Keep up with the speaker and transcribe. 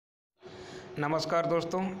नमस्कार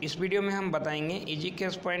दोस्तों, इस वीडियो में हम बताएंगे इजी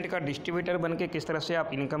कैश पॉइंट का डिस्ट्रीब्यूटर बनके किस तरह से आप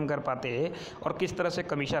इनकम कर पाते हैं और किस तरह से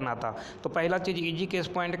कमीशन आता। तो पहला चीज़, इजी कैश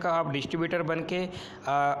पॉइंट का आप डिस्ट्रीब्यूटर बनके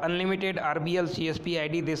अनलिमिटेड आरबीएल सीएसपी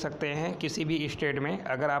आईडी दे सकते हैं किसी भी स्टेट में।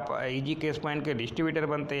 अगर आप इजी कैश पॉइंट के डिस्ट्रीब्यूटर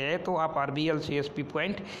बनते हैं तो आप आरबीएल सीएसपी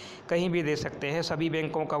पॉइंट कहीं भी दे सकते हैं। सभी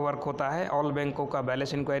बैंकों का वर्क होता है, ऑल बैंकों का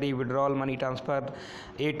balance inquiry, withdrawal, money transfer,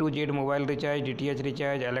 A to Z mobile recharge, DTH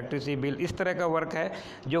recharge, electricity bill, इस तरह का वर्क है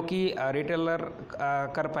जो कि रिटेलर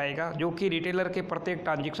कर पाएगा, जो कि रिटेलर के प्रत्येक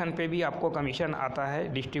ट्रांजैक्शन पे भी आपको कमीशन आता है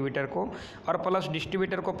डिस्ट्रीब्यूटर को। और प्लस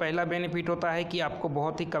डिस्ट्रीब्यूटर को पहला बेनिफिट होता है कि आपको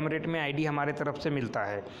बहुत ही कम रेट में आईडी हमारे तरफ से मिलता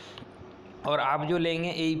है। और आप जो लेंगे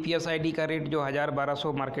एईपीएस आईडी का रेट जो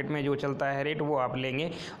 1000-1200 मार्केट में जो चलता है रेट, वो आप लेंगे,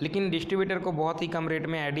 लेकिन डिस्ट्रीब्यूटर को बहुत ही कम रेट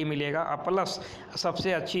में आईडी मिलेगा। और प्लस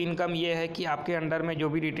सबसे अच्छी इनकम ये है कि आपके अंडर में जो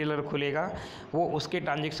भी रिटेलर खुलेगा वो उसके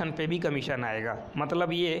ट्रांजैक्शन पे भी कमीशन आएगा।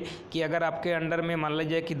 मतलब ये कि अगर आपके अंडर में मान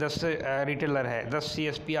लीजिए कि 10 रिटेलर है, 10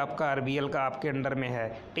 सीएसपी आपका आरबीएल का आपके अंडर में है,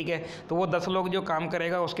 ठीक है, तो वो 10 लोग जो काम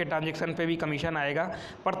करेगा उसके ट्रांजैक्शन पे भी कमीशन आएगा।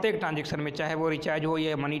 प्रत्येक ट्रांजैक्शन में, चाहे वो रिचार्ज हो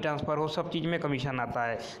या मनी ट्रांसफ़र हो, सब चीज़ में कमीशन आता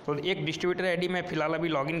है। तो एक डिस्ट्रीब्यूटर आईडी मैं फिलहाल अभी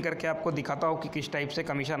लॉगिन करके आपको दिखाता हूँ कि किस टाइप से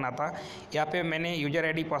कमीशन आता है। यहाँ पे मैंने यूज़र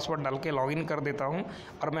आईडी पासवर्ड डाल के लॉगिन कर देता हूँ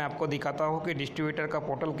और मैं आपको दिखाता हूँ कि डिस्ट्रीब्यूटर का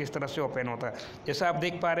पोर्टल किस तरह से ओपन होता है। जैसा आप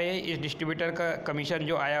देख पा रहे हैं, इस डिस्ट्रीब्यूटर का कमीशन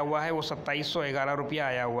जो आया हुआ है वो 2711 रुपया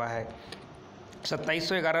आया हुआ है।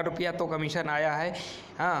 2711 रुपया तो कमीशन आया है।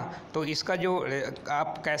 हाँ, तो इसका जो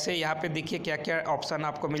आप कैसे यहाँ पे देखिए क्या क्या ऑप्शन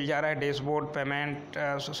आपको मिल जा रहा है। Dashboard, payment,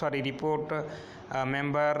 report,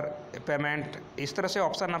 member, payment, इस तरह से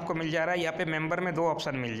ऑप्शन आपको मिल जा रहा है। यहाँ पे मेंबर में 2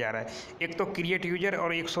 ऑप्शन मिल जा रहा है, एक तो क्रिएट यूजर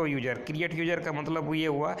और एक शो यूजर। क्रिएट यूजर का मतलब ये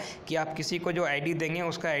हुआ कि आप किसी को जो आईडी देंगे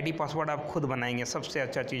उसका आईडी पासवर्ड आप खुद बनाएंगे। सबसे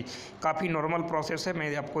अच्छा चीज़, काफ़ी नॉर्मल प्रोसेस है,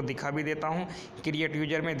 मैं आपको दिखा भी देता हूँ। क्रिएट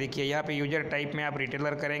यूजर में देखिए, यहाँ पे यूजर टाइप में आप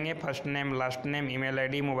रिटेलर करेंगे, first name, last name, email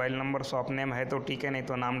ID, mobile number, shop name है तो ठीक है, नहीं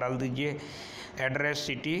तो नाम डाल दीजिए, एड्रेस,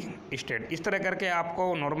 सिटी, स्टेट, इस तरह करके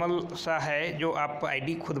आपको नॉर्मल सा है जो आप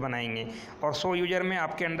आईडी खुद बनाएंगे। और शो यूजर में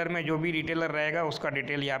आपके अंडर में जो भी रिटेलर रहेगा उसका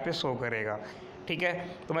डिटेल यहाँ पे शो करेगा, ठीक है।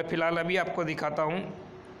 तो मैं फ़िलहाल अभी आपको दिखाता हूँ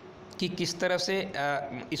कि किस तरह से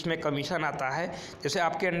इसमें कमीशन आता है। जैसे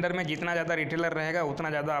आपके अंडर में जितना ज़्यादा रिटेलर रहेगा उतना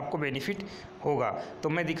ज़्यादा आपको बेनिफिट होगा। तो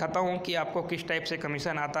मैं दिखाता हूँ कि आपको किस टाइप से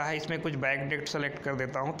कमीशन आता है। इसमें कुछ बैक डेट सेलेक्ट कर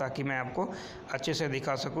देता हूँ ताकि मैं आपको अच्छे से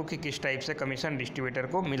दिखा सकूँ कि किस टाइप से कमीशन डिस्ट्रीब्यूटर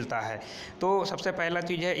को मिलता है। तो सबसे पहला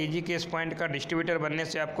चीज़ है, इजी कैश पॉइंट का डिस्ट्रीब्यूटर बनने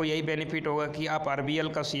से आपको यही बेनिफिट होगा कि आप आरबीएल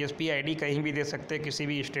का सीएसपी आईडी कहीं भी दे सकते हैं किसी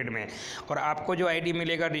भी स्टेट में, और आपको जो आईडी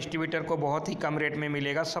मिलेगा डिस्ट्रीब्यूटर को बहुत ही कम रेट में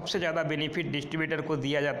मिलेगा। सबसे ज़्यादा बेनिफिट डिस्ट्रीब्यूटर को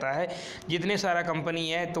दिया जाता है। जितने सारा कंपनी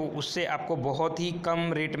है तो उससे आपको बहुत ही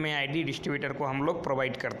कम रेट में आईडी डिस्ट्रीब्यूटर को हम लोग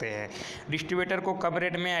प्रोवाइड करते हैं। डिस्ट्रीब्यूटर को कम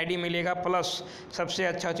रेट में आईडी मिलेगा, प्लस सबसे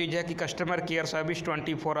अच्छा चीज़ है कि कस्टमर केयर सर्विस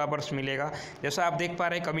 24 आवर्स मिलेगा। जैसा आप देख पा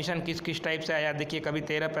रहे हैं कमीशन किस किस टाइप से आया, देखिए कभी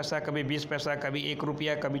 13 पैसा, कभी 20 पैसा, कभी 1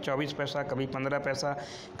 रुपया, कभी 24 पैसा, कभी 15 पैसा,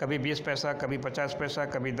 कभी 20 पैसा, कभी 50 पैसा,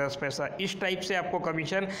 कभी 10 पैसा। इस टाइप से आपको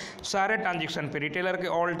कमीशन सारे ट्रांजेक्शन पे, रिटेलर के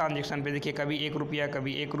ऑल ट्रांजेक्शन पे, देखिए कभी 1 रुपया,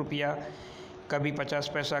 कभी 1 रुपया, कभी 50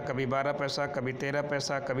 पैसा, कभी 12 पैसा, कभी 13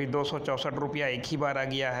 पैसा, कभी 264 रुपया एक ही बार आ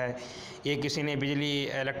गया है। ये किसी ने बिजली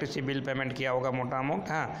इलेक्ट्रिसिटी बिल पेमेंट किया होगा मोटा अमाउंट।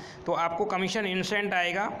 हाँ, तो आपको कमीशन इंस्टेंट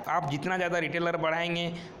आएगा। आप जितना ज़्यादा रिटेलर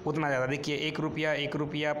बढ़ाएंगे उतना ज़्यादा, देखिए 1 रुपया, 1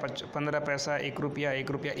 रुपया, 15 पैसा, 1 रुपया,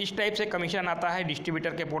 1 रुपया, इस टाइप से कमीशन आता है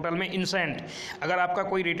डिस्ट्रीब्यूटर के पोर्टल में इंस्टेंट। अगर आपका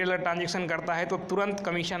कोई रिटेलर ट्रांजेक्शन करता है तो तुरंत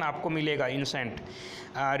कमीशन आपको मिलेगा इंस्टेंट।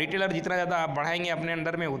 रिटेलर जितना ज़्यादा आप बढ़ाएंगे अपने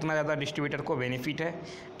अंडर में उतना ज़्यादा डिस्ट्रीब्यूटर को बेनिफिट है,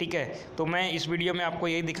 ठीक है। तो मैं इस वीडियो में आपको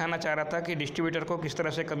यही दिखाना चाह रहा था कि डिस्ट्रीब्यूटर को किस तरह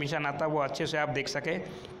से कमीशन आता है वो अच्छे से आप देख सकें।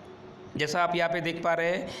 जैसा आप यहाँ पे देख पा रहे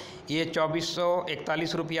हैं, ये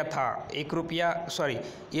 2441 रुपया था, 1 रुपया, सॉरी,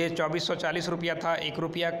 ये 2440 रुपया था, 1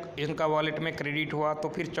 रुपया इनका वॉलेट में क्रेडिट हुआ तो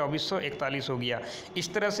फिर 2441 हो गया।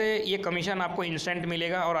 इस तरह से ये कमीशन आपको इंस्टेंट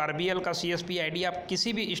मिलेगा। और आरबीएल का सीएसपी आईडी आप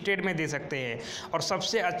किसी भी स्टेट में दे सकते हैं। और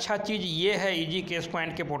सबसे अच्छा चीज़ ये है इजी कैश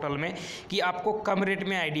पॉइंट के पोर्टल में कि आपको कम रेट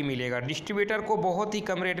में आईडी मिलेगा। डिस्ट्रीब्यूटर को बहुत ही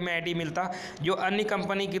कम रेट में आईडी मिलता, जो अन्य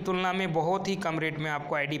कंपनी की तुलना में बहुत ही कम रेट में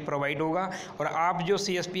आपको आईडी प्रोवाइड होगा। और आप जो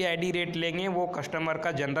सीएसपी आईडी रेट लेंगे वो कस्टमर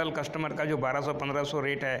का, जनरल कस्टमर का जो 1200-1500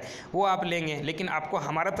 रेट है वो आप लेंगे, लेकिन आपको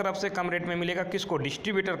हमारा तरफ से कम रेट में मिलेगा। किसको?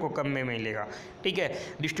 डिस्ट्रीब्यूटर को कम में मिलेगा, ठीक है।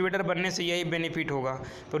 डिस्ट्रीब्यूटर बनने से यही बेनिफिट होगा।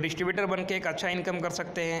 तो डिस्ट्रीब्यूटर बन के एक अच्छा इनकम कर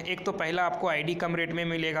सकते हैं। एक तो पहला आपको आईडी कम रेट में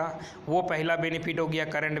मिलेगा, वो पहला बेनिफिट हो गया,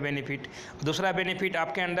 करंट बेनिफिट। दूसरा बेनिफिट,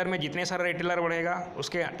 आपके अंडर में जितने सारे रिटेलर बढ़ेगा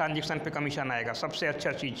उसके ट्रांजेक्शन पे कमीशन आएगा। सबसे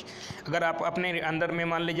अच्छा चीज़, अगर आप अपने अंदर में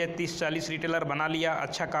मान लीजिए 30-40 रिटेलर बना लिया,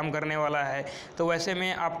 अच्छा काम करने वाला है, तो वैसे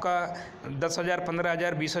में आपका 10,000,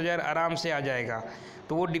 15,000, 20,000 आराम से आ जाएगा।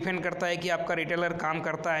 तो वो डिपेंड करता है कि आपका रिटेलर काम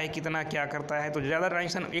करता है कितना, क्या करता है। तो ज़्यादा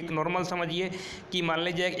ट्रांजेक्शन एक नॉर्मल समझिए कि मान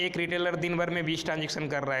लीजिए एक रिटेलर दिन भर में 20 ट्रांजेक्शन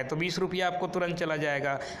कर रहा है तो 20 रुपया आपको तुरंत चला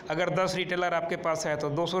जाएगा। अगर 10 रिटेलर आपके पास है तो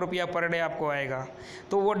 200 रुपया पर डे आपको आएगा।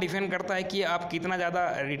 तो वो डिपेंड करता है कि आप कितना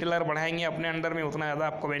ज़्यादा रिटेलर बढ़ाएंगे अपने अंडर में, उतना ज़्यादा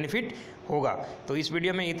आपको बेनिफिट होगा। तो इस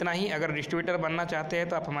वीडियो में इतना ही। अगर डिस्ट्रीब्यूटर बनना चाहते हैं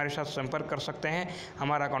तो आप हमारे साथ संपर्क कर सकते हैं।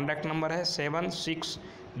 हमारा कॉन्टैक्ट नंबर है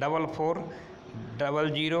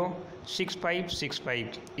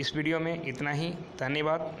 7644006565। इस वीडियो में इतना ही।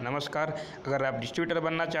 धन्यवाद, नमस्कार। अगर आप डिस्ट्रीब्यूटर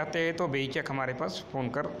बनना चाहते हैं तो बेहिचक हमारे पास फ़ोन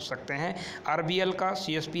कर सकते हैं। RBL का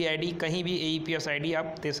CSP ID, कहीं भी AEPS ID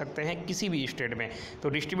आप दे सकते हैं किसी भी स्टेट में। तो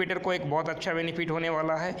डिस्ट्रीब्यूटर को एक बहुत अच्छा बेनिफिट होने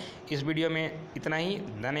वाला है। इस वीडियो में इतना ही।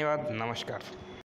 धन्यवाद, नमस्कार।